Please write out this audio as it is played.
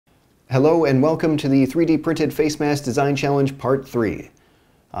Hello and welcome to the 3D Printed Face Mask Design Challenge Part 3.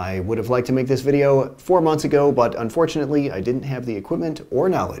 I would have liked to make this video 4 months ago, but unfortunately I didn't have the equipment or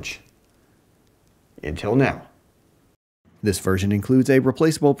knowledge. Until now. This version includes a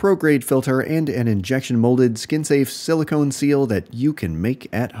replaceable pro-grade filter and an injection-molded, skin-safe silicone seal that you can make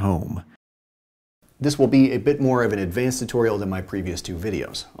at home. This will be a bit more of an advanced tutorial than my previous two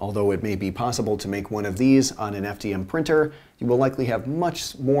videos. Although it may be possible to make one of these on an FDM printer, you will likely have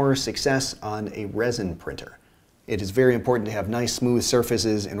much more success on a resin printer. It is very important to have nice smooth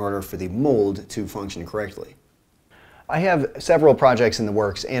surfaces in order for the mold to function correctly. I have several projects in the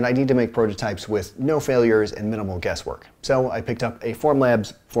works and I need to make prototypes with no failures and minimal guesswork. So I picked up a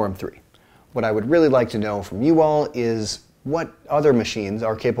Formlabs Form 3. What I would really like to know from you all is what other machines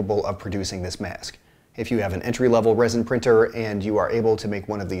are capable of producing this mask. If you have an entry-level resin printer and you are able to make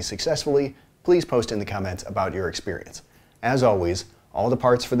one of these successfully, please post in the comments about your experience. As always, all the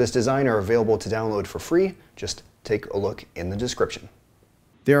parts for this design are available to download for free. Just take a look in the description.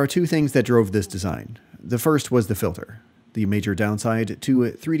 There are two things that drove this design. The first was the filter. The major downside to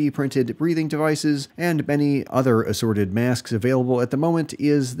 3D printed breathing devices and many other assorted masks available at the moment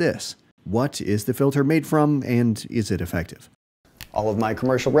is this. What is the filter made from and is it effective? All of my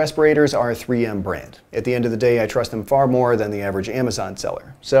commercial respirators are 3M brand. At the end of the day, I trust them far more than the average Amazon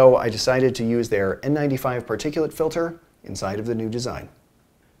seller. So I decided to use their N95 particulate filter inside of the new design.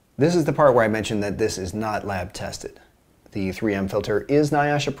 This is the part where I mentioned that this is not lab tested. The 3M filter is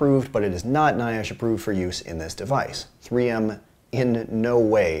NIOSH approved, but it is not NIOSH approved for use in this device. 3M in no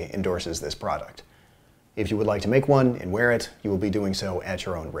way endorses this product. If you would like to make one and wear it, you will be doing so at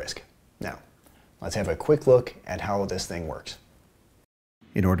your own risk. Now, let's have a quick look at how this thing works.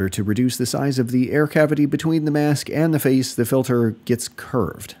 In order to reduce the size of the air cavity between the mask and the face, the filter gets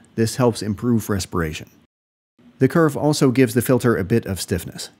curved. This helps improve respiration. The curve also gives the filter a bit of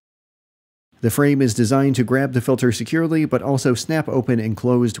stiffness. The frame is designed to grab the filter securely, but also snap open and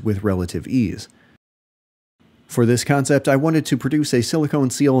closed with relative ease. For this concept, I wanted to produce a silicone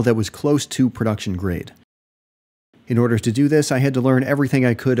seal that was close to production grade. In order to do this, I had to learn everything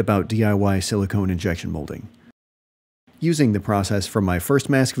I could about DIY silicone injection molding. Using the process from my first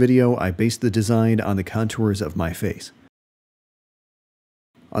mask video, I based the design on the contours of my face.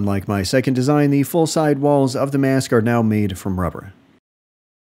 Unlike my second design, the full side walls of the mask are now made from rubber.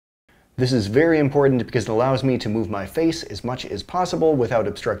 This is very important because it allows me to move my face as much as possible without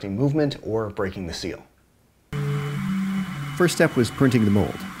obstructing movement or breaking the seal. First step was printing the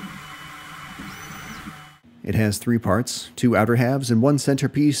mold. It has 3 parts, 2 outer halves and 1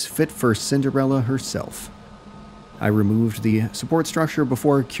 centerpiece fit for Cinderella herself. I removed the support structure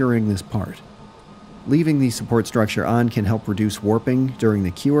before curing this part. Leaving the support structure on can help reduce warping during the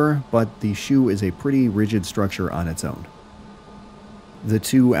cure, but the shoe is a pretty rigid structure on its own. The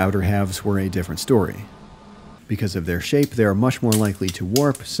 2 outer halves were a different story. Because of their shape, they are much more likely to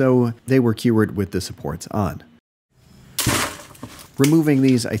warp, so they were cured with the supports on. Removing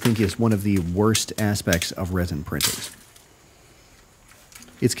these, I think, is one of the worst aspects of resin printers.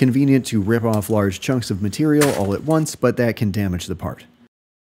 It's convenient to rip off large chunks of material all at once, but that can damage the part.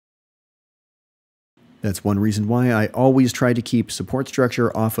 That's one reason why I always try to keep support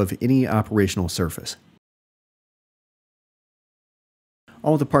structure off of any operational surface.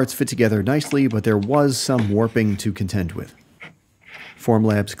 All the parts fit together nicely, but there was some warping to contend with.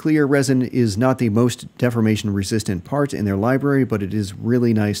 Formlabs clear resin is not the most deformation-resistant part in their library, but it is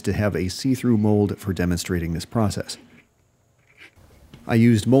really nice to have a see-through mold for demonstrating this process. I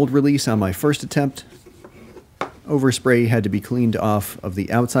used mold release on my first attempt. Overspray had to be cleaned off of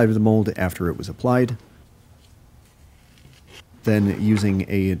the outside of the mold after it was applied. Then, using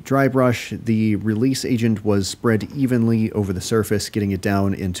a dry brush, the release agent was spread evenly over the surface, getting it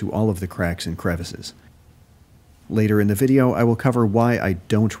down into all of the cracks and crevices. Later in the video, I will cover why I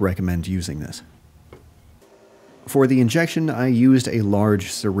don't recommend using this. For the injection, I used a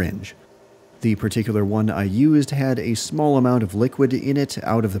large syringe. The particular one I used had a small amount of liquid in it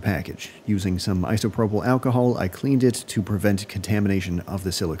out of the package. Using some isopropyl alcohol, I cleaned it to prevent contamination of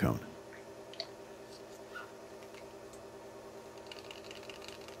the silicone.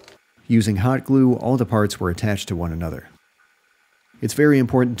 Using hot glue, all the parts were attached to one another. It's very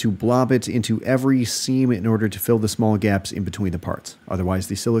important to blob it into every seam in order to fill the small gaps in between the parts. Otherwise,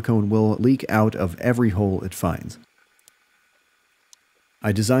 the silicone will leak out of every hole it finds.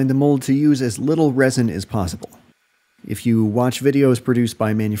 I designed the mold to use as little resin as possible. If you watch videos produced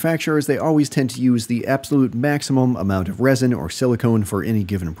by manufacturers, they always tend to use the absolute maximum amount of resin or silicone for any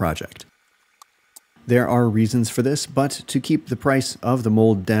given project. There are reasons for this, but to keep the price of the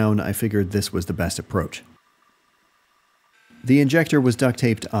mold down, I figured this was the best approach. The injector was duct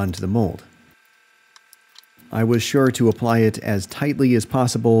taped onto the mold. I was sure to apply it as tightly as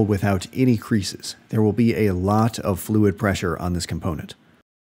possible without any creases. There will be a lot of fluid pressure on this component.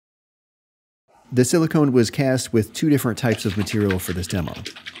 The silicone was cast with two different types of material for this demo.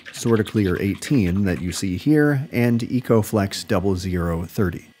 Clear 18 that you see here, and EcoFlex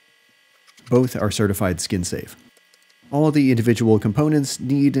 0030. Both are certified skin safe. All of the individual components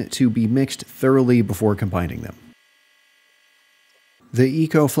need to be mixed thoroughly before combining them. The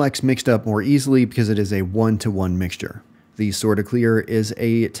EcoFlex mixed up more easily because it is a 1-to-1 mixture. The Clear is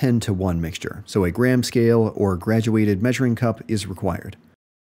a 10-to-1 mixture, so a gram scale or graduated measuring cup is required.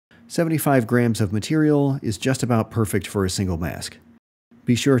 75 grams of material is just about perfect for a single mask.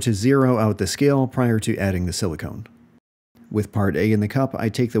 Be sure to zero out the scale prior to adding the silicone. With part A in the cup, I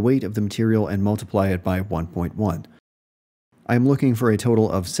take the weight of the material and multiply it by 1.1. I am looking for a total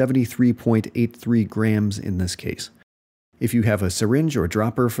of 73.83 grams in this case. If you have a syringe or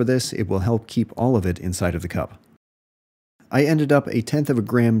dropper for this, it will help keep all of it inside of the cup. I ended up 1/10 of a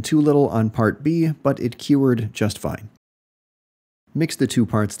gram too little on part B, but it cured just fine. Mix the two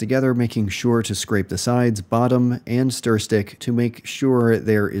parts together, making sure to scrape the sides, bottom, and stir stick to make sure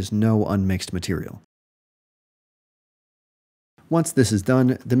there is no unmixed material. Once this is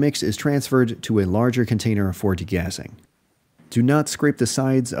done, the mix is transferred to a larger container for degassing. Do not scrape the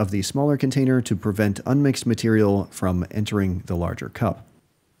sides of the smaller container to prevent unmixed material from entering the larger cup.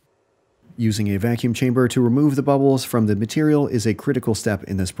 Using a vacuum chamber to remove the bubbles from the material is a critical step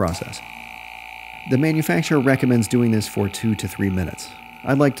in this process. The manufacturer recommends doing this for 2 to 3 minutes.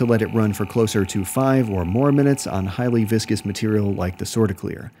 I'd like to let it run for closer to 5 or more minutes on highly viscous material like the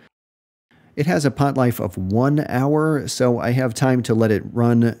Clear. It has a pot life of 1 hour, so I have time to let it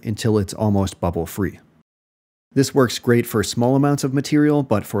run until it's almost bubble-free. This works great for small amounts of material,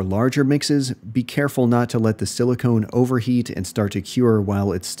 but for larger mixes, be careful not to let the silicone overheat and start to cure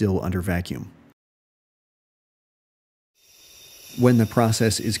while it's still under vacuum. When the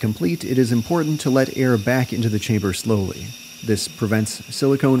process is complete, it is important to let air back into the chamber slowly. This prevents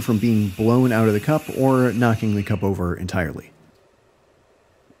silicone from being blown out of the cup or knocking the cup over entirely.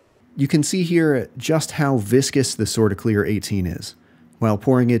 You can see here just how viscous the Clear 18 is. While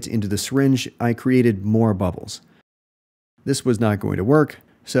pouring it into the syringe, I created more bubbles. This was not going to work,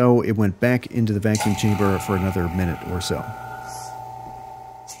 so it went back into the vacuum chamber for another minute or so.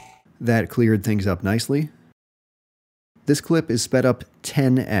 That cleared things up nicely. This clip is sped up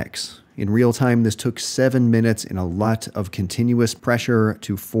 10x. In real time, this took 7 minutes and a lot of continuous pressure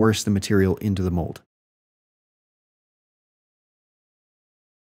to force the material into the mold.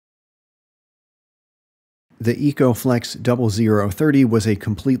 The EcoFlex 0030 was a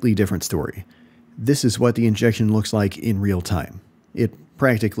completely different story. This is what the injection looks like in real time. It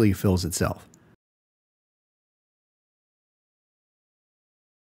practically fills itself.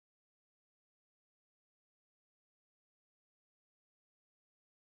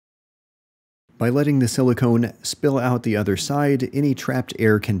 By letting the silicone spill out the other side, any trapped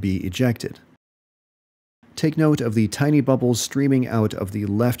air can be ejected. Take note of the tiny bubbles streaming out of the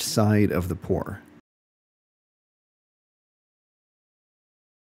left side of the pour.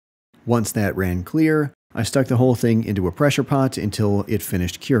 Once that ran clear, I stuck the whole thing into a pressure pot until it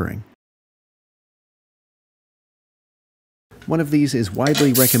finished curing. One of these is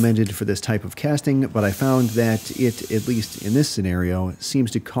widely recommended for this type of casting, but I found that it, at least in this scenario,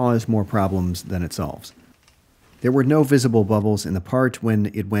 seems to cause more problems than it solves. There were no visible bubbles in the part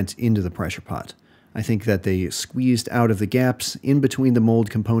when it went into the pressure pot. I think that they squeezed out of the gaps in between the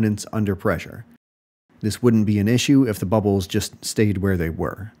mold components under pressure. This wouldn't be an issue if the bubbles just stayed where they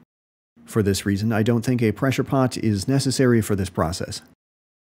were. For this reason, I don't think a pressure pot is necessary for this process.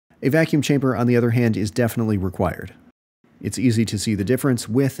 A vacuum chamber, on the other hand, is definitely required. It's easy to see the difference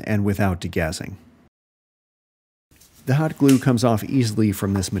with and without degassing. The hot glue comes off easily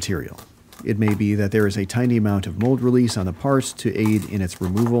from this material. It may be that there is a tiny amount of mold release on the part to aid in its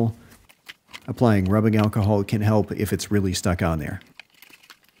removal. Applying rubbing alcohol can help if it's really stuck on there.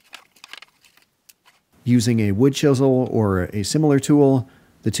 Using a wood chisel or a similar tool,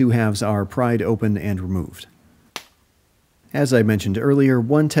 the two halves are pried open and removed. As I mentioned earlier,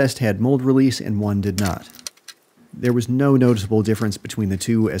 one test had mold release and one did not. There was no noticeable difference between the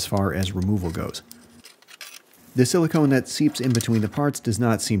two as far as removal goes. The silicone that seeps in between the parts does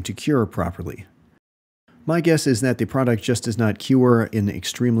not seem to cure properly. My guess is that the product just does not cure in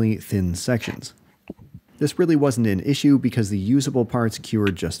extremely thin sections. This really wasn't an issue because the usable parts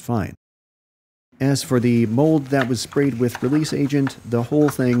cured just fine. As for the mold that was sprayed with release agent, the whole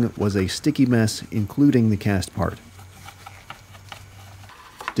thing was a sticky mess, including the cast part.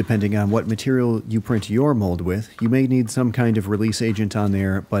 Depending on what material you print your mold with, you may need some kind of release agent on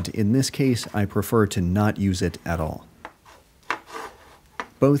there, but in this case, I prefer to not use it at all.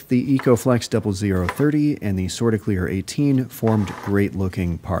 Both the EcoFlex 0030 and the Sorticlear 18 formed great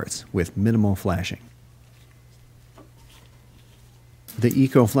looking parts with minimal flashing. The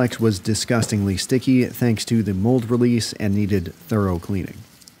EcoFlex was disgustingly sticky thanks to the mold release and needed thorough cleaning.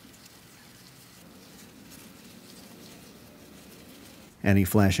 Any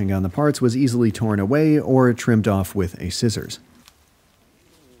flashing on the parts was easily torn away or trimmed off with a scissors.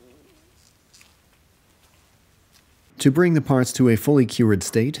 To bring the parts to a fully cured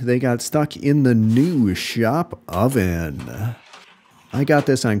state, they got stuck in the new shop oven. I got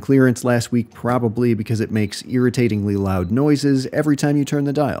this on clearance last week probably because it makes irritatingly loud noises every time you turn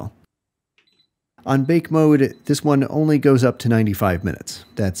the dial. On bake mode, this one only goes up to 95 minutes.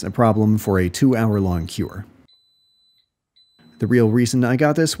 That's a problem for a 2-hour-long cure. The real reason I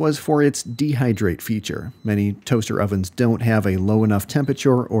got this was for its dehydrate feature. Many toaster ovens don't have a low enough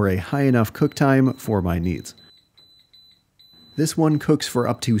temperature or a high enough cook time for my needs. This one cooks for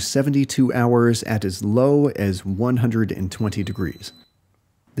up to 72 hours at as low as 120 degrees.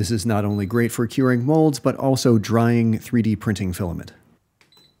 This is not only great for curing molds, but also drying 3D printing filament.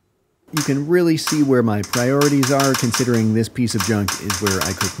 You can really see where my priorities are, considering this piece of junk is where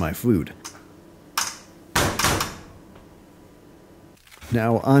I cook my food.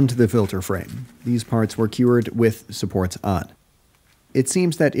 Now onto the filter frame. These parts were cured with supports on. It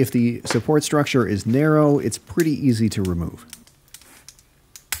seems that if the support structure is narrow, it's pretty easy to remove.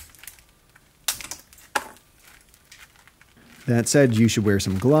 That said, you should wear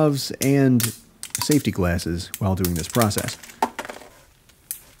some gloves and safety glasses while doing this process.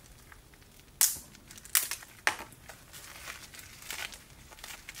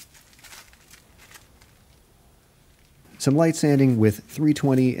 Some light sanding with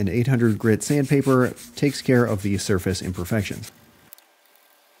 320 and 800 grit sandpaper takes care of the surface imperfections.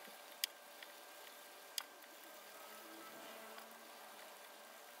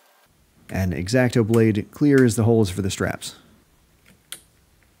 An X-Acto blade clears the holes for the straps.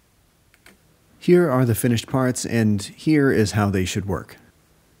 Here are the finished parts, and here is how they should work.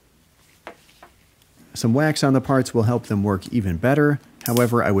 Some wax on the parts will help them work even better.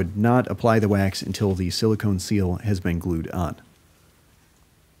 However, I would not apply the wax until the silicone seal has been glued on.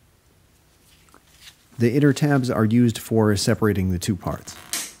 The inner tabs are used for separating the two parts.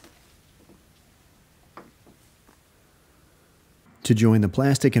 To join the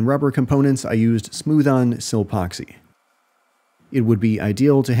plastic and rubber components, I used smooth-on Silpoxy. It would be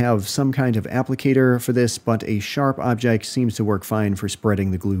ideal to have some kind of applicator for this, but a sharp object seems to work fine for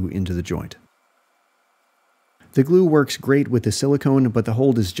spreading the glue into the joint. The glue works great with the silicone, but the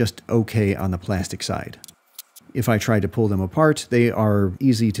hold is just okay on the plastic side. If I try to pull them apart, they are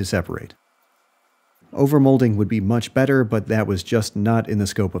easy to separate. Overmolding would be much better, but that was just not in the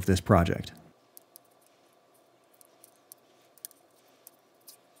scope of this project.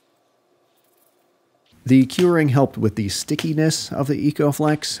 The curing helped with the stickiness of the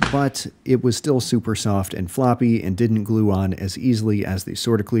EcoFlex, but it was still super soft and floppy and didn't glue on as easily as the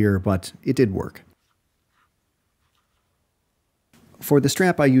Sorticlear, but it did work. For the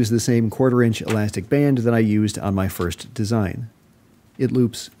strap, I used the same 1/4-inch elastic band that I used on my first design. It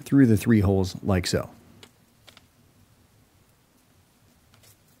loops through the 3 holes like so.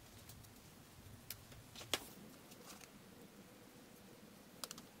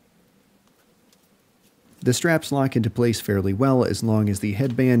 The straps lock into place fairly well as long as the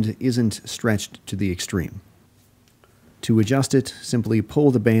headband isn't stretched to the extreme. To adjust it, simply pull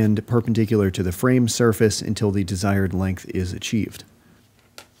the band perpendicular to the frame surface until the desired length is achieved.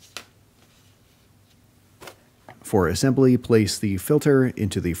 For assembly, place the filter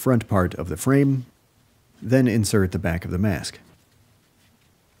into the front part of the frame, then insert the back of the mask.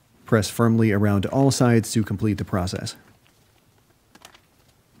 Press firmly around all sides to complete the process.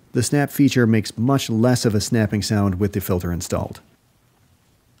 The snap feature makes much less of a snapping sound with the filter installed.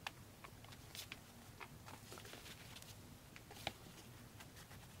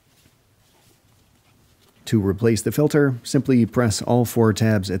 To replace the filter, simply press all 4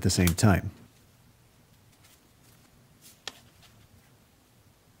 tabs at the same time.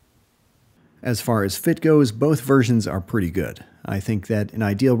 As far as fit goes, both versions are pretty good. I think that an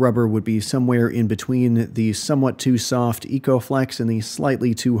ideal rubber would be somewhere in between the somewhat too soft EcoFlex and the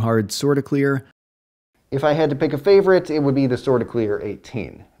slightly too hard Sorticlear. If I had to pick a favorite, it would be the Sorticlear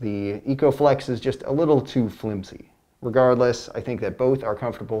 18. The EcoFlex is just a little too flimsy. Regardless, I think that both are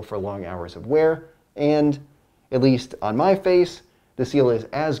comfortable for long hours of wear, and, at least on my face, the seal is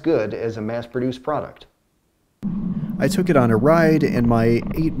as good as a mass-produced product. I took it on a ride, and my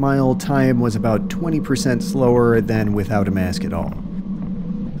 8-mile time was about 20% slower than without a mask at all.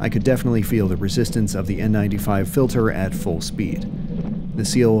 I could definitely feel the resistance of the N95 filter at full speed. The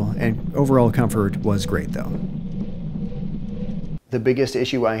seal and overall comfort was great though. The biggest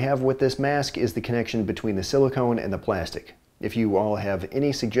issue I have with this mask is the connection between the silicone and the plastic. If you all have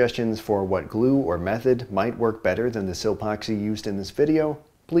any suggestions for what glue or method might work better than the Silpoxy used in this video,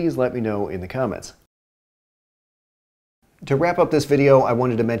 please let me know in the comments. To wrap up this video, I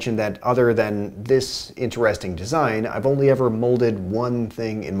wanted to mention that other than this interesting design, I've only ever molded one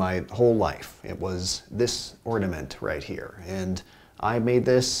thing in my whole life. It was this ornament right here, and I made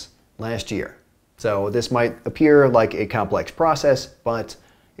this last year. So this might appear like a complex process, but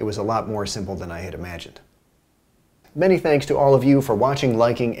it was a lot more simple than I had imagined. Many thanks to all of you for watching,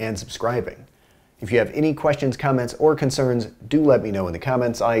 liking, and subscribing. If you have any questions, comments, or concerns, do let me know in the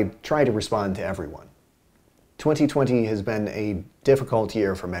comments. I try to respond to everyone. 2020 has been a difficult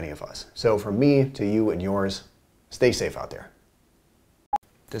year for many of us. So from me to you and yours, stay safe out there.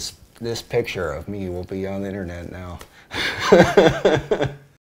 This picture of me will be on the internet now.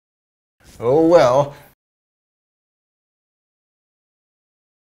 Oh well.